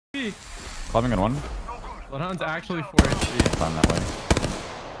Climbing in one. Bloodhound's actually 4 HP. Climb that way.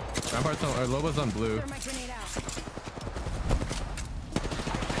 Rampart's on, or Loba's on blue.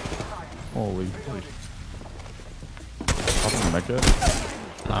 Holy. Popping the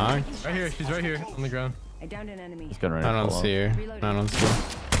medkit. Nah. Right here. She's right here on the ground. I downed an enemy. He's getting ready. I to don't fall see her. I don't see her.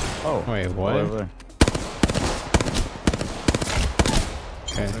 Oh. Wait, what? Over there.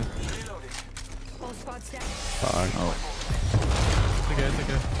 Okay. Fuck. Oh. It's okay, it's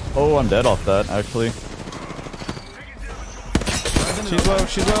okay. Oh, I'm dead off that, actually. She's low,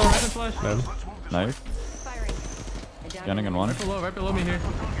 she's low. Dead. Nice. Scanning in one. Right below me here.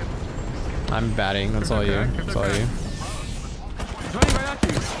 I'm batting, that's all you. That's all you. He's running right at you.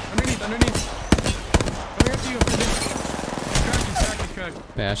 Underneath. Coming after you. He's cracked.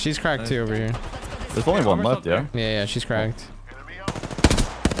 Yeah, she's cracked too over here. There's only one left, yeah? Yeah, she's cracked.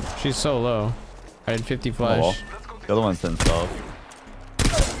 She's so low. I did 50 flash. Oh, well. The other one's sitting soft.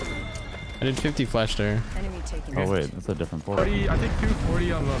 I did 50 flash there. Oh wait, that's a different portal. 40, I think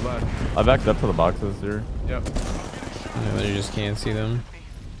 240 on the left. I backed up to the boxes here. Yep. No, you just can't see them.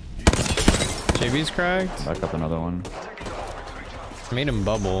 JB's cracked. Back up another one. Made him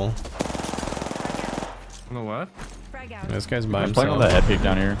bubble. On the left? This guy's by I'm playing on himself. that head peak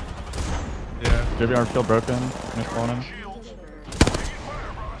down here. Yeah. JB arm still broken. Missed on him.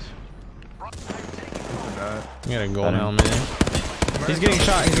 You got a gold helmet. He's getting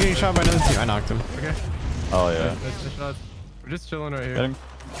shot. He's getting shot by another team. I knocked him. Okay. Oh yeah. That's the shots. We're just chilling right here. Get him.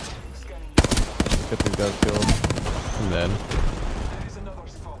 Get these guys killed. I'm dead.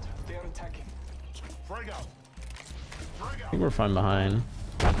 I think we're fine behind.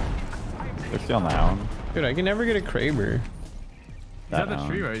 60 on the hound. Dude, I can never get a Kraber. He's at the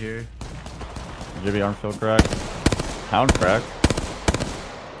tree right here. JB arm still cracked. Hound cracked.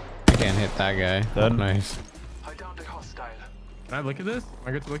 I can't hit that guy. Dead. Nice. Can I look at this? Am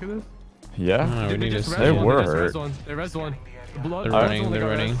I good to look at this? Yeah. No, we need to just see. They res one, were they just res hurt. one. They res one. The blood, They're res running, one, they they're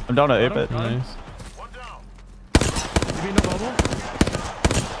got running. res. I'm down to 8 bit. Nice. You mean no bubble?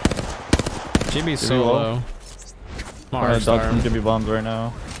 JB's so low. low. Alright, Mars dodge arm. some Gibby bombs right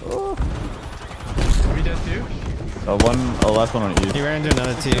now. Are we dead too? Last one on each. He ran into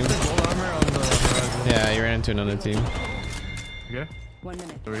another team. Gold armor on the horizon. Yeah, he ran into another team. Okay. 1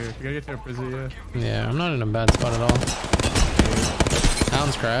 minute. Over here. You gotta get to a prison, yeah. Yeah, I'm not in a bad spot at all.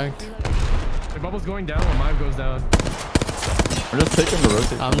 Hound's cracked. The bubble's going down when mine goes down. We're just taking the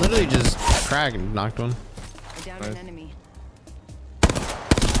rotation. I'm literally just cracked and knocked one. I downed an enemy.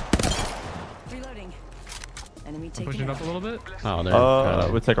 Reloading. Enemy I'm taken pushing out. up a little bit. Oh,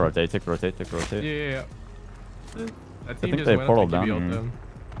 there. We'll take a rotate, take a rotate, take a rotate. Yeah. That team think just they went portaled up to down QB ult here. them.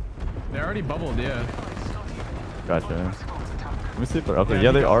 They already bubbled, yeah. Gotcha. Let me see if they're up there.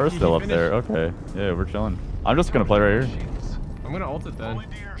 Yeah, they are still up there. Okay. Yeah, we're chilling. I'm just gonna play right here. I'm gonna ult it then.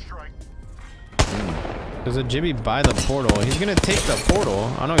 There's a Jibby by the portal. He's gonna take the portal.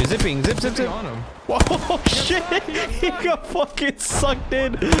 Oh no, he's zipping. Zip, zip, zip. On him. Whoa, shit. He got fucking sucked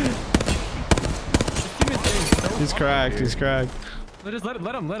in. He's cracked. He's cracked. Just let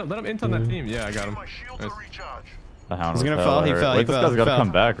him int on that team. Yeah, I got him. Nice. The hound He's was gonna hella fall, he hurt. fell, Wait, he this fell, guy's he gotta fell.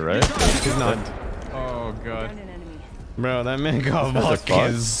 come back, right? He's not. Oh god. Downed an enemy. Bro, that man got This guy's a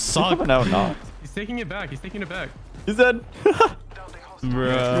fucking He's sucked. coming out knocked. He's taking it back. He's taking it back. He's dead.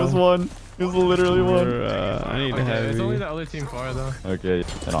 Bro. He was one. He was literally one. I need to Okay, have it's only you. the other team far though. Okay,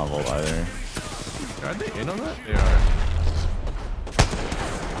 they don't have ult either. Are they in on that? They are.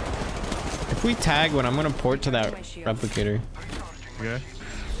 If we tag one, I'm gonna port to that replicator. Okay.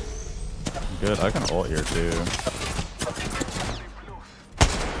 Good, I can ult here too.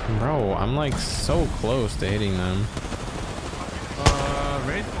 Bro, I'm like so close to hitting them.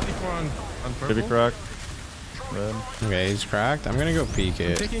 Raid 54 on purple. Could be cracked. Red. Okay, he's cracked. I'm gonna go peek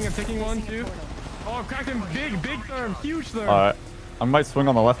I'm it. taking one too. Oh, I've cracked him. Big therm. Huge therm. Alright. I might swing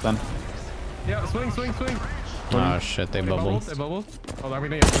on the left then. Yeah, swing. Oh shit, they bubbled. They bubbled. Oh, are we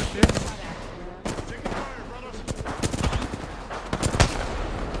gonna get pushed here?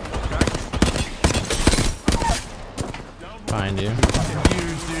 Behind you.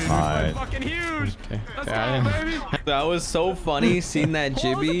 Huge, dude. Alright. Fucking huge. Okay. Let's Yeah, go, baby. that was so funny seeing that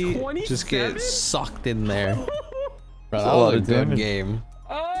What was it, Jibby 27? just get sucked in there. Bro, a that lot was a of good damage. game.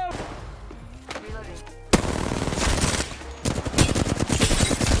 Oh.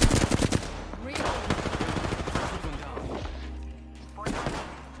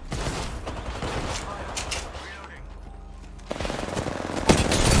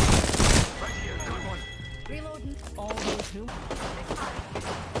 Reloading. All those who.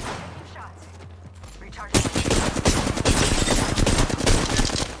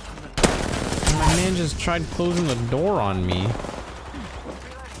 My man just tried closing the door on me.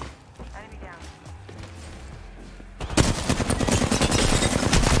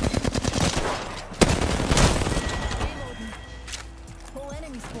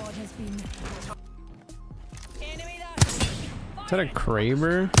 that a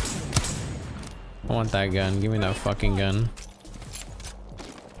Kraber? I want that gun. Give me that fucking gun.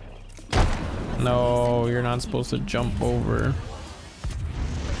 No, you're not supposed to jump over.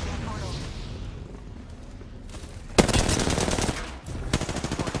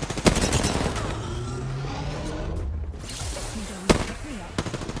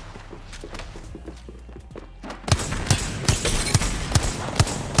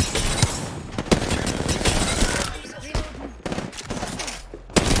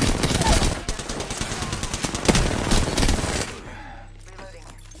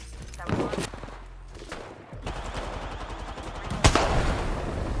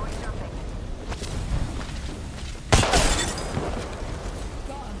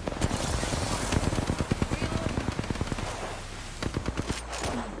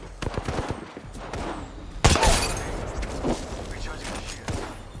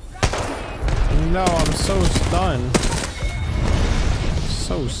 No, I'm so stunned.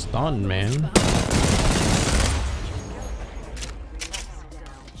 So stunned, man.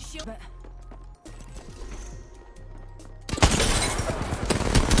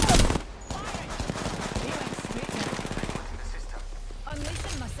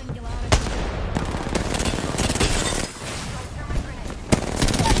 Unleashing my singularity.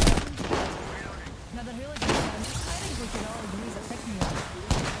 Another hooligan. I think we could all use a pick-me-up.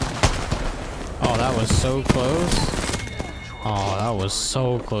 Oh, that was so close. Oh, that was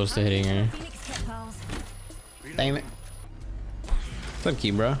so close to hitting her. Phoenix kit, pals. Damn it. What's up,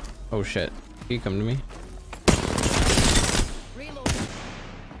 Key, bro? Oh shit. You come to me. Reload.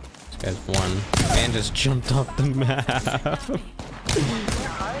 This guy's one. Man just jumped off the map.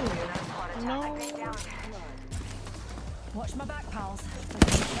 No. Watch my back, pals.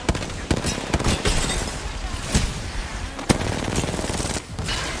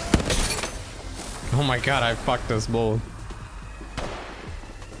 Oh my god, I fucked us both.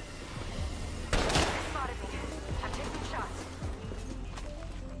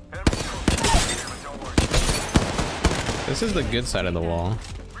 This is the good side of the wall.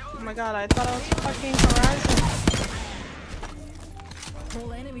 Oh my god, I thought I was fucking Horizon.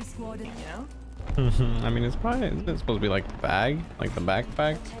 Whole enemy squad in. You know? I mean, it's probably isn't it supposed to be like the bag, like the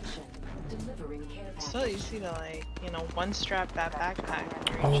backpack. Still, you see the like, you know, one strap that backpack.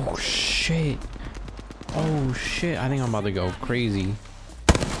 Oh shit! Oh shit! I think I'm about to go crazy.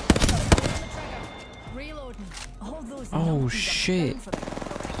 Reloading. All those Oh numpties are shit! down for the-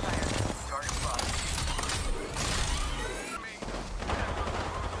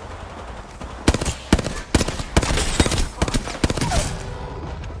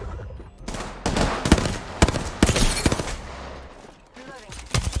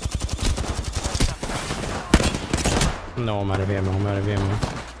 No, I'm out of ammo. I'm out of ammo.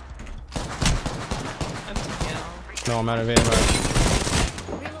 That's, you know. No, I'm out of ammo.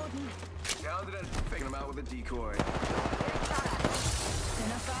 Reloading. Picking him out with a decoy. Enough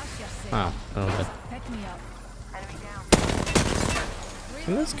ass, you say. Ah, oh, but Pick me up.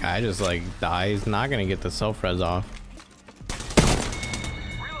 and this guy just like dies, not gonna get the self-res off.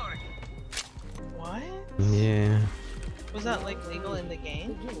 What? Yeah. Was that like legal in the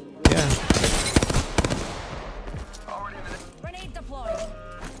game? Yeah. Grenade deployed.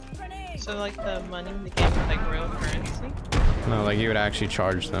 Grenade. So like the money in the game was like real currency? No, like you would actually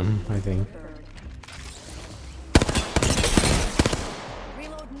charge them, I think.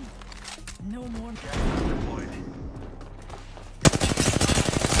 Reloading. No more.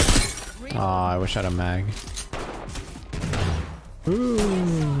 Oh, I wish I had a mag. Ooh.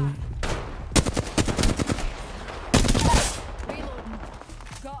 Reloading.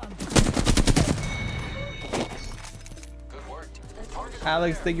 Got him.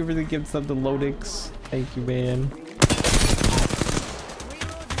 Alex, thank you for the gift sub to Lodix. Thank you, man.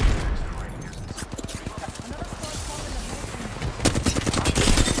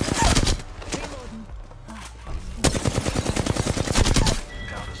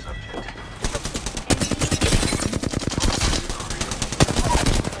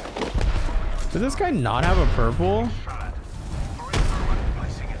 Did this guy not have a purple?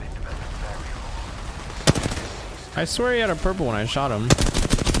 I swear he had a purple when I shot him.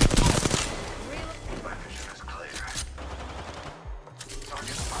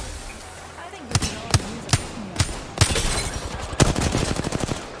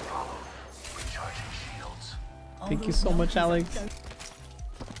 Thank you so much, Alex.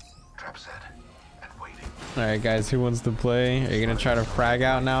 Alright guys, who wants to play? Are you gonna try to frag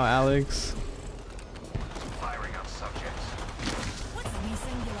out now, Alex? What's the wee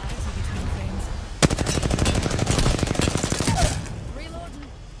singularity between friends? Reloading.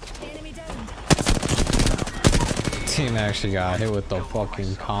 Enemy downed. team actually got hit with the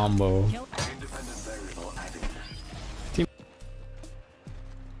fucking combo. Kill.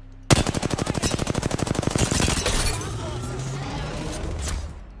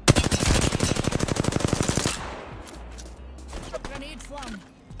 Grenade flung.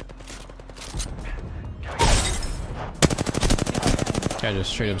 Guy just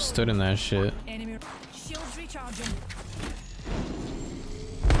straight up stood in that shit. Enemy. Shields recharging.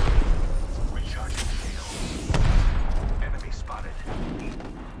 Recharging shield. Enemy spotted.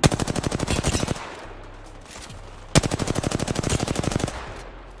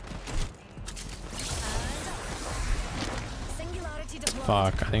 Singularity deployed.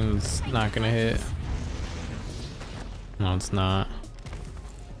 Fuck, I think it's not gonna hit. No, it's not.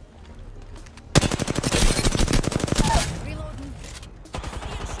 Reloading.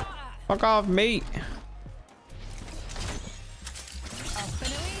 Being shot at. Fuck off, mate. Up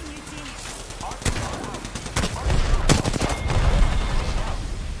and away, new team.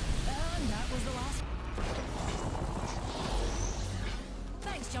 And that was the last.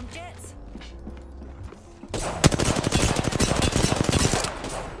 Thanks, jump jets.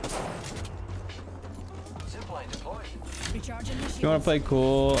 Zipline deployed. Recharging the You wanna shields. play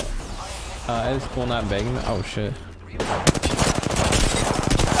cool? It's cool not begging. Oh shit.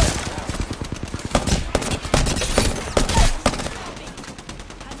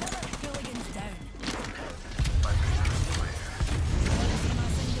 Another hooligan's down. What is my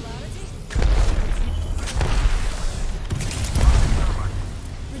singularity?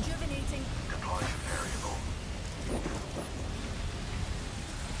 Rejuvenating. Deploying variable.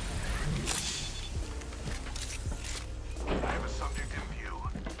 I have a subject in view.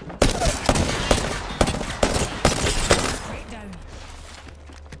 Breakdown.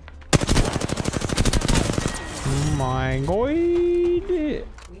 Oh my god.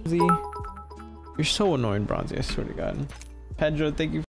 You're so annoying, Bronzy. I swear to God. Pedro, thank you.